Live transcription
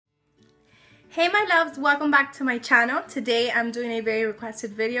Hey my loves, welcome back to my channel. Today I'm doing a very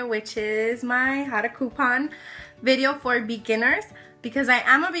requested video, which is my how to coupon video for beginners, because I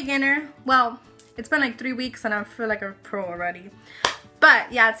am a beginner. Well, it's been like 3 weeks and I feel like a pro already.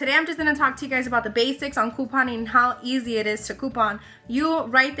 But yeah, today I'm just going to talk to you guys about the basics on couponing and how easy it is to coupon. You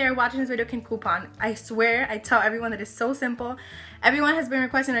right there watching this video can coupon. I swear, I tell everyone that it's so simple. Everyone has been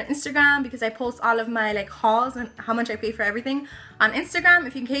requesting on Instagram because I post all of my like hauls and how much I pay for everything on Instagram.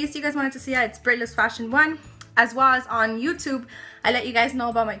 If in case you guys wanted to see it, it's Britless Fashion 1. As well as on YouTube, I let you guys know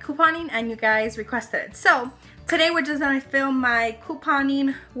about my couponing and you guys requested it. So today we're just going to film my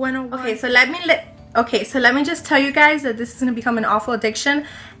couponing 101. Okay, so let me just tell you guys that this is going to become an awful addiction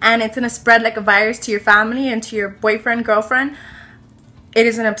and it's going to spread like a virus to your family and to your boyfriend, girlfriend. It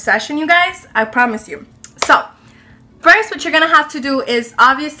is an obsession, you guys. I promise you. So, first what you're going to have to do is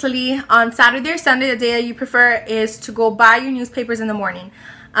obviously on Saturday or Sunday, the day that you prefer, is to go buy your newspapers in the morning.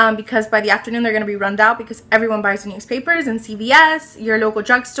 Because by the afternoon they're going to be run out because everyone buys the newspapers in CVS, your local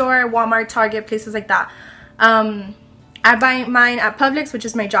drugstore, Walmart, Target, places like that. I buy mine at Publix, which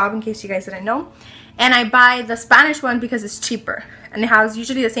is my job in case you guys didn't know. And I buy the Spanish one because it's cheaper and it has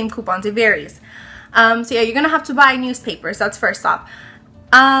usually the same coupons. It varies. So yeah, you're gonna have to buy newspapers. That's first off.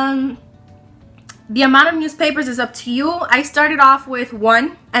 The amount of newspapers is up to you. I started off with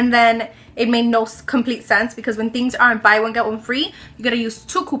one and then it made no complete sense because when things aren't buy one get one free, you gotta use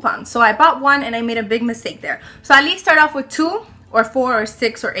 2 coupons. So I bought one and I made a big mistake there. So at least start off with 2 or 4 or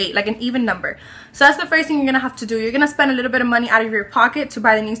 6 or 8, like an even number. So that's the first thing you're gonna have to do. You're gonna spend a little bit of money out of your pocket to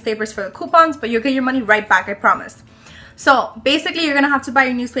buy the newspapers for the coupons, but you'll get your money right back, I promise. So basically you're gonna have to buy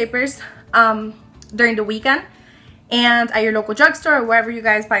your newspapers during the weekend and at your local drugstore or wherever you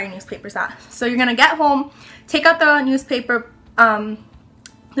guys buy your newspapers at. So you're gonna get home, take out the newspaper,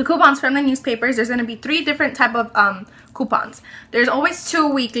 the coupons from the newspapers. There's gonna be 3 different type of coupons. There's always 2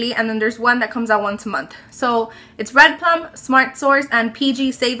 weekly and then there's one that comes out once a month. So it's Red Plum, Smart Source, and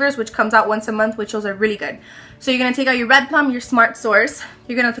PG Savers, which comes out once a month, which those are really good. So you're gonna take out your Red Plum, your Smart Source.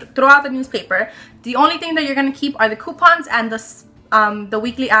 You're gonna throw out the newspaper. The only thing that you're gonna keep are the coupons and the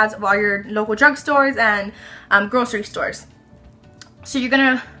weekly ads of all your local drugstores and grocery stores. So you're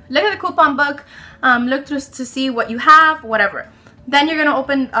gonna look at the coupon book, look through to see what you have, whatever. Then you're gonna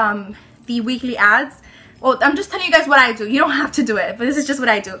open the weekly ads. Well, I'm just telling you guys what I do. You don't have to do it, but this is just what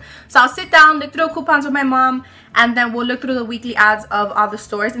I do. So I'll sit down, look through the coupons with my mom, and then we'll look through the weekly ads of all the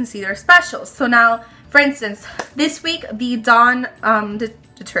stores and see their specials. So now, for instance, this week, the Dawn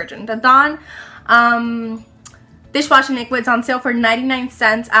detergent, the Dawn dishwashing liquid's on sale for 99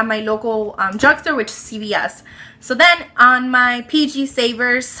 cents at my local drugstore, which is CVS. So then on my PG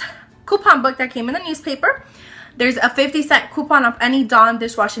Savers coupon book that came in the newspaper, there's a 50-cent coupon of any Dawn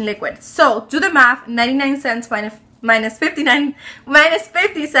dishwashing liquid. So do the math. 99 cents minus 50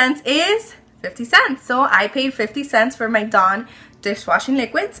 cents is 50 cents. So I paid 50 cents for my Dawn dishwashing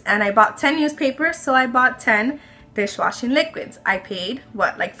liquids and I bought 10 newspapers. So I bought 10 dishwashing liquids. I paid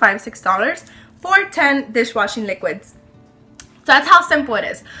what, like $5-6 for 10 dishwashing liquids. So that's how simple it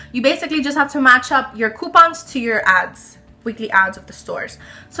is. You basically just have to match up your coupons to your ads. Weekly ads of the stores.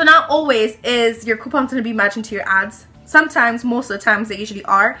 So not always is your coupons going to be matching to your ads. Sometimes, most of the times they usually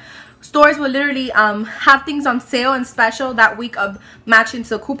are. Stores will literally have things on sale and special that week of matching to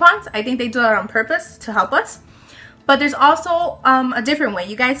the coupons. I think they do that on purpose to help us. But there's also a different way.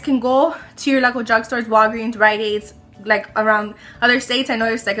 You guys can go to your local drugstores, Walgreens, Rite Aids, like around other states. I know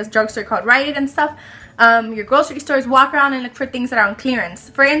there's like a drugstore called Rite Aid and stuff. Your grocery stores, walk around and look for things that are on clearance.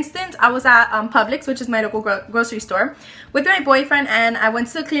 For instance, I was at Publix, which is my local grocery store, with my boyfriend, and I went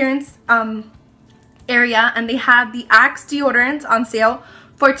to the clearance area and they had the Axe deodorant on sale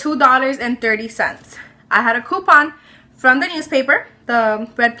for $2.30. I had a coupon from the newspaper, the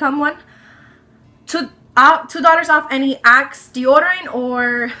Red Plum one, $2 off any Axe deodorant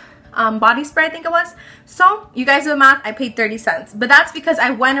or body spray, I think it was. So you guys do the math, I paid 30 cents, but that's because I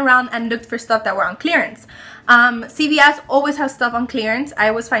went around and looked for stuff that were on clearance. CVS always has stuff on clearance. I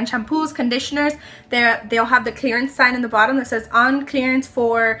always find shampoos, conditioners. They'll have the clearance sign in the bottom that says on clearance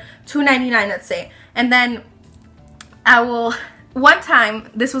for $2.99, let's say. And then one time,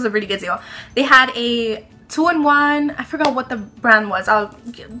 this was a really good deal, they had a 2-in-1, I forgot what the brand was, I'll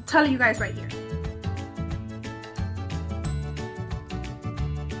tell you guys right here.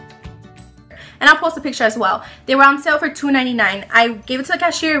 And I'll post a picture as well. They were on sale for $2.99. I gave it to the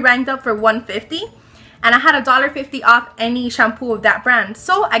cashier, ranked up for $1.50, and I had $1.50 off any shampoo of that brand.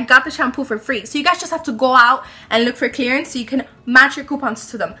 So I got the shampoo for free. So you guys just have to go out and look for clearance so you can match your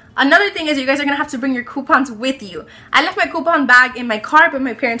coupons to them. Another thing is you guys are gonna have to bring your coupons with you. I left my coupon bag in my car, but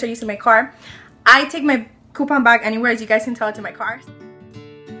my parents are using my car. I take my coupon bag anywhere, as you guys can tell, it's in my car.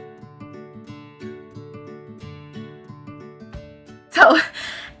 So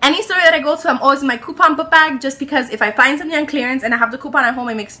any store that I go to, I'm always in my coupon book bag, just because if I find something on clearance and I have the coupon at home,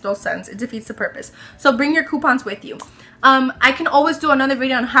 it makes no sense. It defeats the purpose. So bring your coupons with you. I can always do another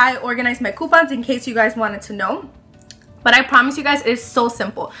video on how I organize my coupons in case you guys wanted to know. But I promise you guys, it is so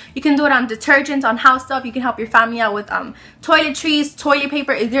simple. You can do it on detergents, on house stuff. You can help your family out with toiletries, toilet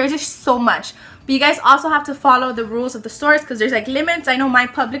paper. There's just so much. But you guys also have to follow the rules of the stores, because there's like limits. I know my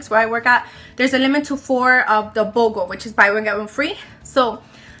Publix, where I work at, there's a limit to 4 of the BOGO, which is buy one get one free. So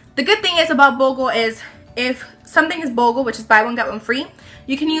the good thing is about BOGO is if something is BOGO, which is buy one get one free,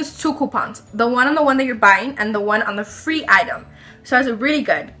 you can use 2 coupons. The one on the one that you're buying and the one on the free item. So that's really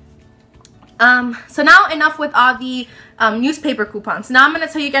good. So now enough with all the newspaper coupons. Now I'm going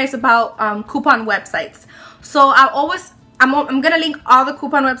to tell you guys about coupon websites. So I'm going to link all the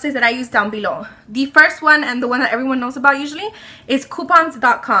coupon websites that I use down below. The first one, and the one that everyone knows about usually, is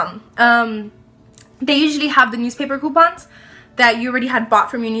coupons.com. They usually have the newspaper coupons that you already had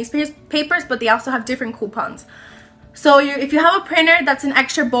bought from your newspapers, but they also have different coupons. So if you have a printer, that's an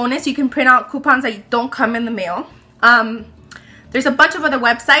extra bonus. You can print out coupons that don't come in the mail. There's a bunch of other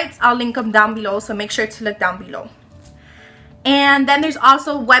websites. I'll link them down below, so make sure to look down below. And then there's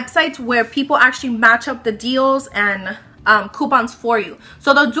also websites where people actually match up the deals and coupons for you.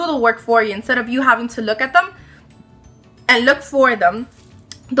 So they'll do the work for you instead of you having to look at them and look for them.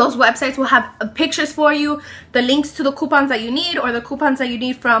 Those websites will have pictures for you, the links to the coupons that you need, or the coupons that you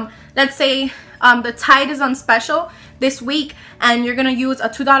need from, let's say, the Tide is on special this week, and you're going to use a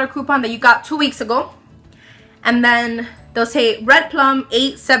 $2 coupon that you got 2 weeks ago. And then they'll say Red Plum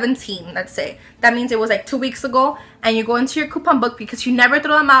 8/17, let's say. That means it was like 2 weeks ago, and you go into your coupon book, because you never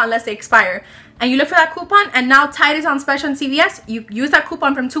throw them out unless they expire. And you look for that coupon, and now Tide is on special on CVS. You use that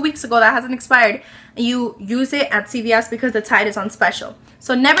coupon from 2 weeks ago that hasn't expired, and you use it at CVS because the Tide is on special.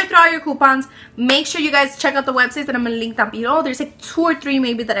 So never throw out your coupons. Make sure you guys check out the websites that I'm going to link down below. There's like 2 or 3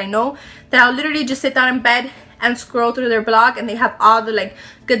 maybe that I know, that I'll literally just sit down in bed and scroll through their blog, and they have all the like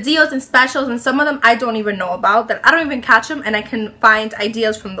good deals and specials, and some of them I don't even know about, that I don't even catch them, and I can find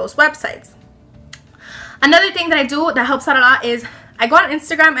ideas from those websites. Another thing that I do that helps out a lot is I go on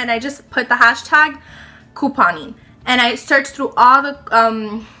Instagram and I just put the hashtag couponing, and I search through all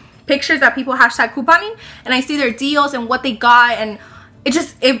the pictures that people hashtag couponing, and I see their deals and what they got, and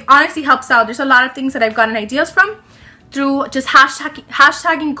it honestly helps out. There's a lot of things that I've gotten ideas from through just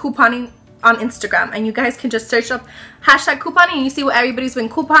hashtagging couponing on Instagram, and you guys can just search up hashtag couponing and you see what everybody's been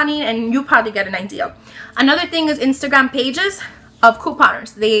couponing, and you probably get an idea. Another thing is Instagram pages of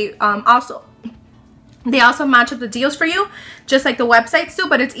couponers. They also match up the deals for you, just like the websites do,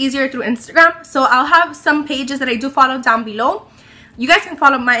 but it's easier through Instagram. So I'll have some pages that I do follow down below. You guys can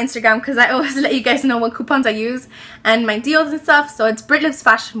follow my Instagram, because I always let you guys know what coupons I use and my deals and stuff. So it's Britliv's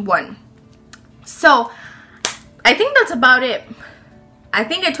Fashion 1. So I think that's about it. I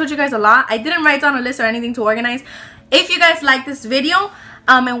think I told you guys a lot. I didn't write down a list or anything to organize. If you guys like this video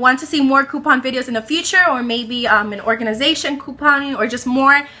and want to see more coupon videos in the future, or maybe an organization couponing, or just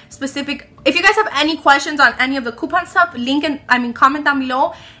more specific, if you guys have any questions on any of the coupon stuff, comment down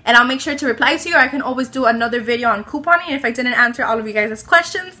below, and I'll make sure to reply to you. Or I can always do another video on couponing if I didn't answer all of you guys'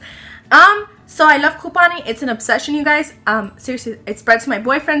 questions. So I love couponing. It's an obsession, you guys. Seriously, it spread to my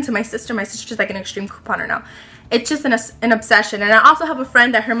boyfriend, to my sister. My sister's like an extreme couponer now. It's just an obsession. And I also have a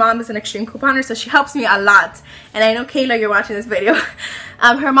friend that her mom is an extreme couponer, so she helps me a lot. And I know, Kayla, you're watching this video.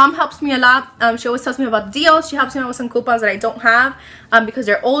 Her mom helps me a lot. She always tells me about deals. She helps me out with some coupons that I don't have because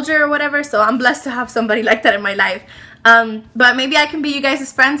they're older or whatever. So I'm blessed to have somebody like that in my life. But maybe I can be you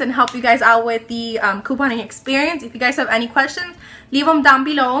guys' friends and help you guys out with the couponing experience. If you guys have any questions, leave them down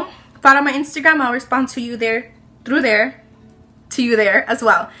below. Follow my Instagram. I'll respond to you there, to you there as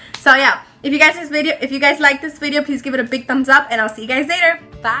well. So yeah, if you guys like this video, please give it a big thumbs up, and I'll see you guys later.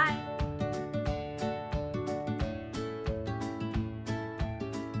 Bye.